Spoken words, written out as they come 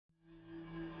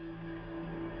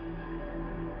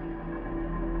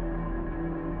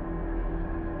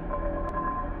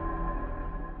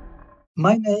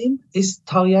My name is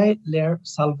Tarjei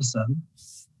Leer-Salvesen.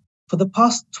 For the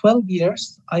past 12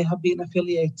 years, I have been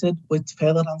affiliated with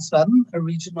Fædrelandsvennen, a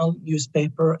regional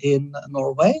newspaper in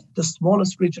Norway, the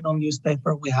smallest regional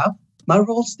newspaper we have. My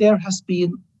roles there has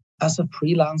been as a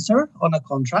freelancer on a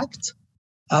contract,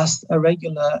 as a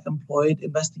regular employed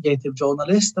investigative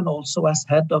journalist, and also as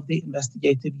head of the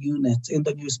investigative unit in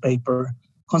the newspaper,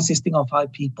 consisting of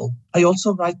 5 people. I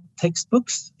also write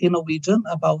textbooks in Norwegian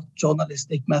about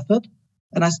journalistic method,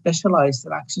 and I specialize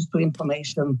in access to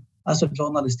information as a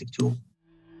journalistic tool.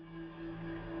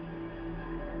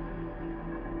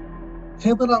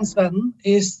 Fædrelandsvennen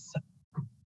is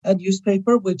a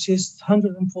newspaper which is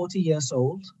 140 years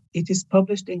old. It is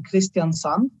published in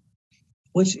Kristiansand,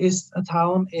 which is a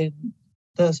town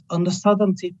on the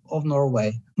southern tip of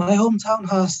Norway. My hometown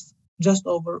has just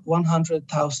over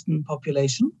 100,000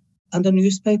 population, and the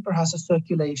newspaper has a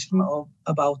circulation of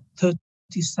about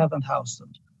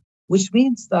 37,000. Which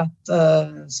means that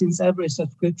since every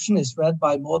subscription is read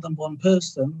by more than one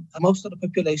person, most of the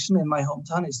population in my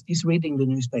hometown is reading the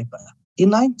newspaper. In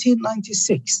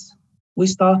 1996, we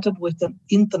started with an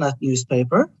internet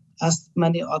newspaper, as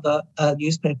many other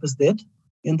newspapers did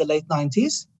in the late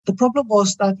 90s. The problem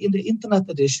was that in the internet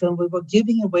edition, we were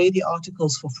giving away the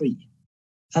articles for free.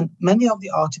 And many of the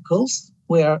articles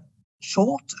were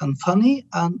short and funny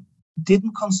and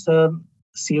didn't concern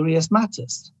serious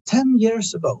matters. 10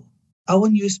 years ago, our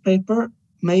newspaper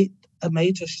made a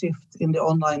major shift in the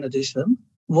online edition,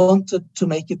 wanted to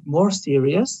make it more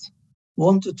serious,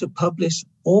 wanted to publish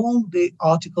all the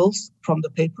articles from the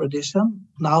paper edition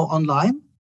now online,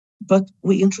 but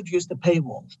we introduced a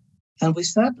paywall. And we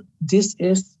said, this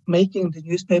is making the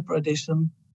newspaper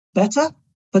edition better,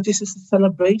 but this is a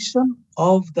celebration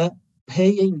of the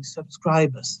paying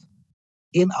subscribers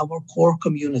in our core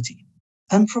community.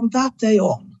 And from that day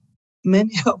on,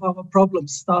 many of our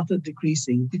problems started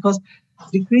decreasing, because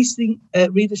decreasing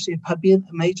readership had been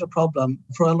a major problem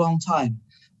for a long time.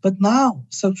 But now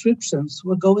subscriptions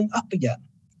were going up again.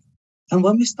 And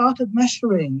when we started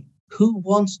measuring who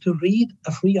wants to read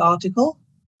a free article,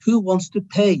 who wants to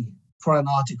pay for an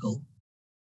article,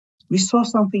 we saw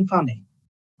something funny.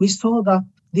 We saw that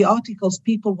the articles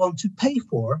people want to pay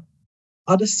for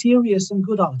are the serious and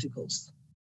good articles,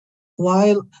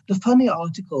 while the funny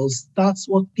articles, that's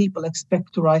what people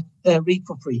expect to read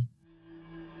for free.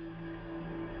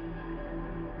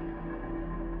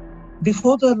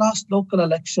 Before the last local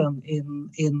election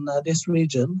in this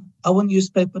region, our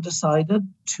newspaper decided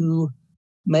to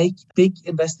make big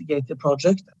investigative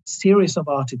project, series of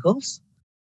articles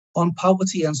on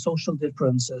poverty and social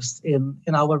differences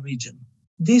in our region.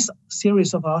 This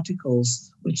series of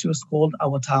articles, which was called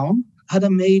Our Town, had a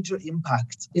major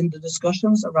impact in the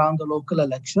discussions around the local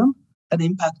election, an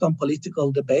impact on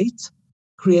political debate,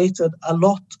 created a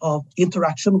lot of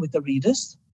interaction with the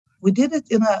readers. We did it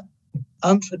in an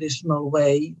untraditional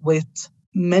way with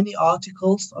many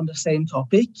articles on the same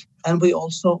topic, and we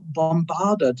also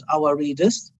bombarded our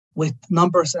readers with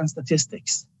numbers and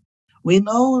statistics. We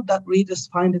know that readers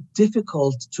find it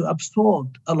difficult to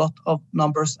absorb a lot of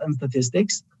numbers and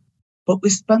statistics, but we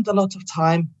spent a lot of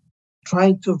time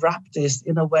trying to wrap this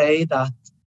in a way that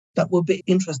would be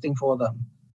interesting for them.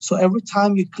 So every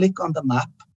time you click on the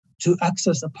map to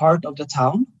access a part of the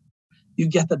town, you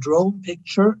get a drone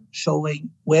picture showing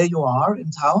where you are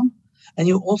in town, and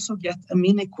you also get a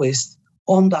mini quiz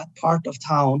on that part of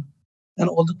town, and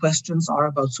all the questions are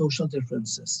about social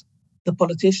differences. The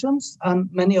politicians and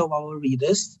many of our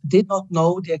readers did not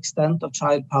know the extent of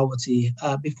child poverty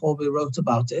before we wrote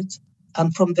about it.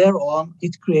 And from there on,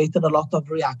 it created a lot of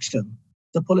reaction.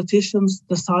 The politicians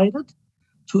decided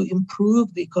to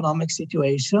improve the economic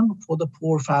situation for the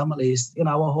poor families in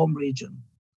our home region.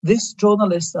 This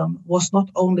journalism was not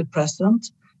only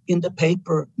present in the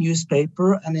paper,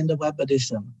 newspaper, and in the web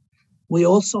edition. We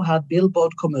also had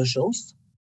billboard commercials.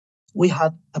 We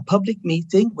had a public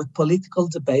meeting with political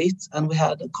debate, and we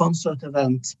had a concert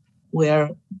event where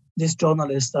this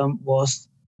journalism was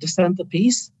the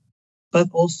centerpiece, but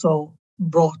also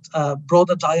brought a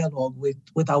broader dialogue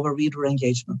with our reader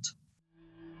engagement.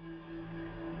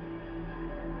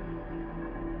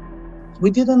 We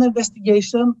did an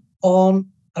investigation on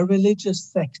a religious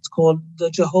sect called the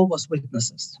Jehovah's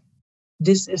Witnesses.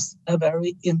 This is a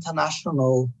very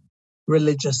international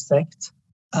religious sect,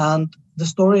 and the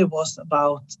story was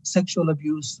about sexual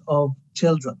abuse of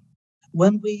children.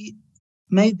 When we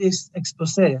made this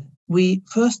expose, we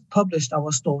first published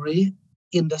our story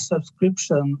in the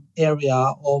subscription area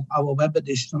of our web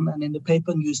edition and in the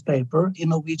paper newspaper in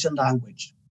Norwegian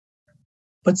language.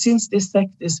 But since this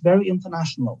sect is very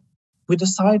international, we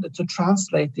decided to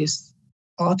translate this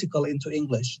article into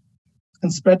English.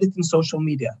 and spread it in social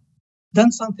media.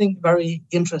 Then something very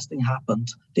interesting happened.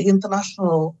 The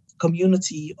international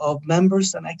community of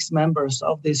members and ex-members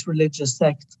of this religious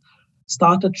sect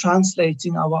started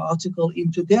translating our article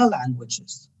into their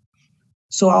languages.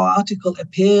 So our article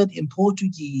appeared in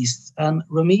Portuguese and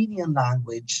Romanian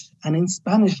language and in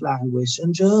Spanish language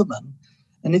and German.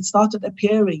 And it started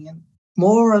appearing in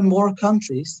more and more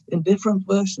countries in different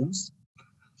versions.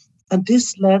 And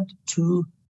this led to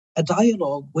a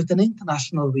dialogue with an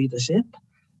international readership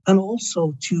and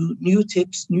also to new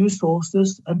tips, new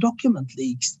sources, and document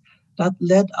leaks that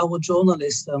led our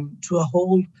journalism to a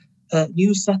whole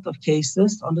new set of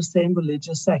cases on the same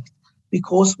religious sect,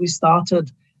 because we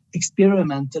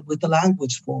experimented with the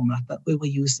language format that we were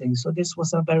using. So this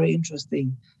was a very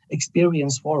interesting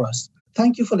experience for us.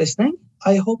 Thank you for listening.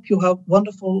 I hope you have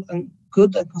wonderful and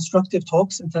good and constructive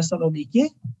talks in Thessaloniki.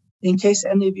 In case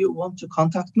any of you want to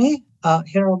contact me,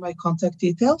 here are my contact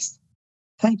details.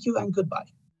 Thank you and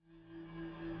goodbye.